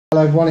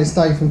Hello everyone, it's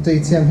Dave from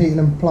DTM Heating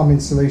and Plumbing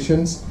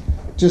Solutions.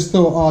 Just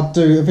thought I'd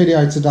do a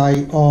video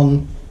today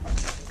on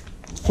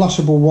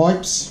flushable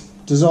wipes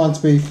designed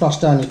to be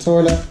flushed down your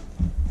toilet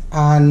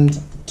and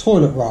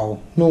toilet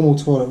roll, normal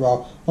toilet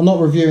roll. I'm not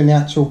reviewing the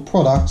actual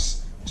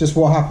products, just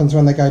what happens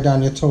when they go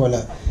down your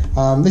toilet.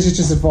 This is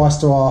just advice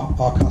to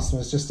our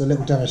customers, just a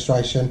little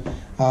demonstration.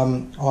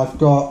 I've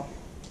got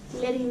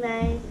Lily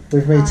May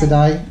with me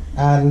today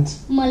and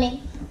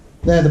Molly.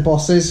 They're the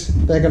bosses.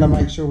 They're going to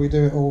make sure we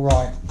do it all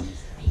right.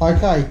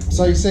 Okay,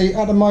 so you see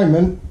at the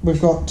moment we've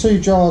got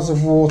 2 jars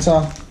of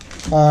water.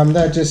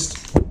 They're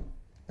just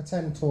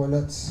 10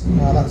 toilets.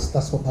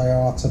 That's what they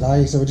are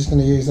today. So we're just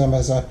going to use them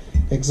as an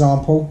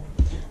example.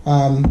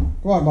 Right,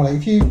 Molly,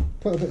 if you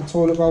put a bit of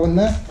toilet roll in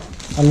there,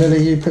 and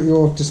Lily, you put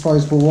your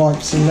disposable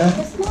wipes in there.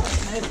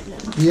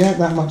 Yeah,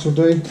 that much will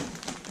do.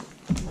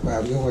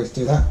 Well, you always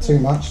do that too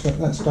much, but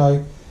let's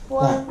go.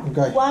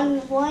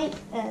 One wipe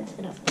and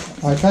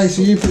okay,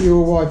 so you put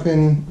your wipe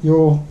in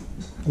your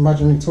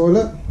imaginary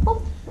toilet.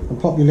 And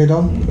pop your lid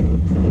on.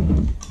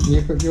 And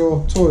you put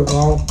your toilet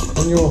roll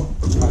on your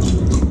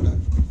imaginary toilet.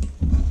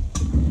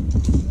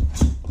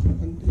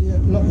 And yeah,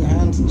 not your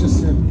hand,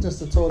 just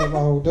the toilet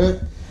roll will do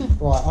it.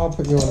 Right, I'll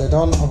put your lid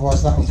on,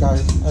 otherwise that will go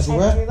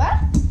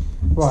everywhere.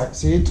 Right,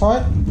 so you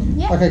tight?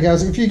 Yep. Okay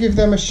girls, if you give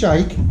them a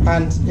shake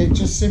and it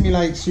just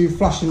simulates you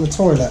flushing the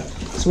toilet.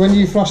 So when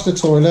you flush the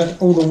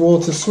toilet, all the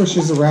water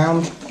swishes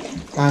around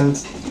and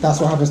that's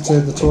what happens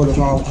to the toilet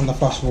roll and the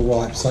flushable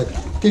wipe. So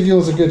give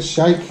yours a good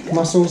shake,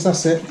 muscles,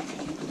 that's it.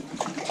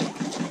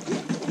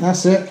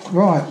 That's it,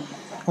 right,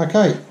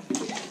 okay.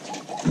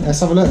 Let's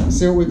have a look,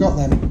 see what we've got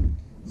then.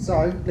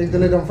 So, leave the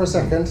lid on for a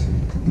second.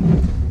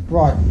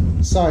 Right,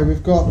 so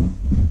we've got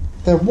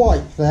the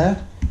wipe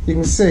there. You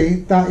can see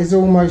that is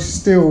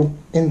almost still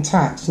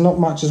intact. Not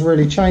much has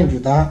really changed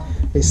with that.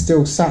 It's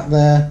still sat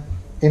there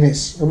in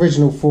its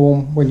original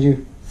form when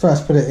you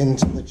first put it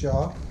into the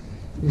jar.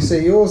 You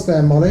see yours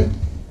there, Molly?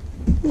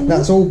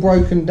 That's all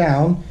broken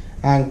down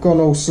and gone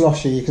all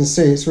sloshy. You can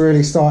see it's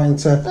really starting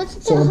to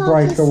sort of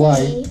break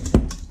away.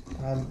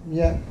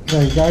 Yeah,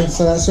 there you go.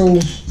 So that's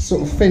all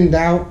sort of thinned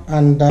out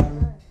and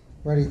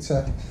ready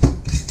to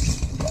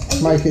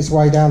make its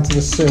way down to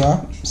the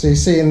sewer. So you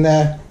see in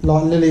there,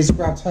 like Lily's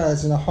grabbed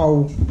hers in a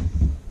whole,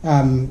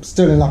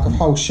 still in like a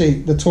whole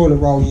sheet. The toilet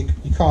roll, you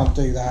can't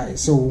do that.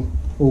 It's all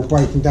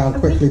breaking down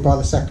quickly by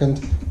the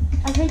second.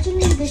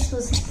 Originally this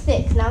was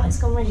thick, now it's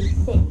gone really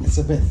thin. It's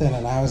a bit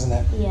thinner now, isn't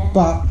it? Yeah.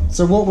 But,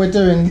 so what we're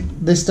doing,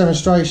 this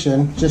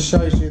demonstration just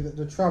shows you that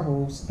the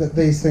troubles that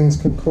these things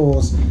can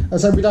cause. And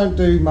so we don't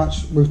do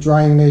much with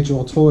drainage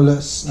or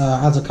toilets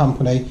as a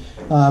company,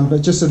 but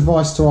just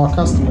advice to our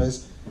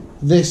customers,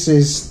 this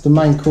is the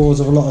main cause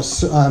of a lot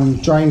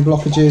of drain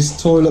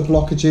blockages, toilet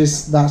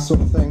blockages, that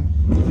sort of thing.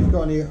 If you've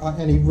got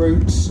any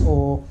roots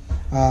or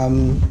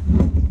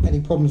any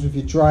problems with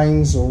your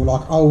drains or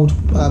like old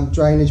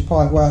drainage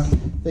pipe work,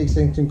 these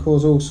things can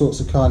cause all sorts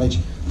of carnage.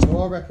 So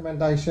our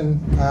recommendation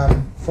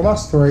from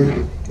us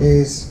 3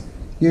 is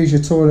use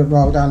your toilet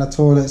roll down the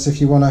toilets if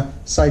you want to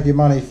save your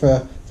money for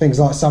things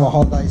like summer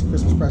holidays,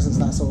 Christmas presents,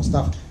 that sort of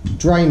stuff.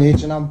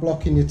 Drainage and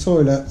unblocking your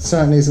toilet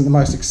certainly isn't the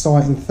most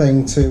exciting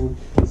thing to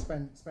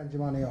spend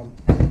your money on.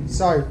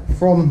 So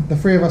from the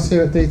 3 of us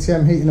here at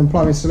DTM Heating and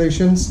Plumbing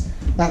Solutions,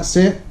 that's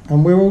it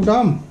and we're all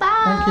done. Bye.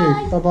 Thank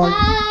you. Bye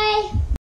bye.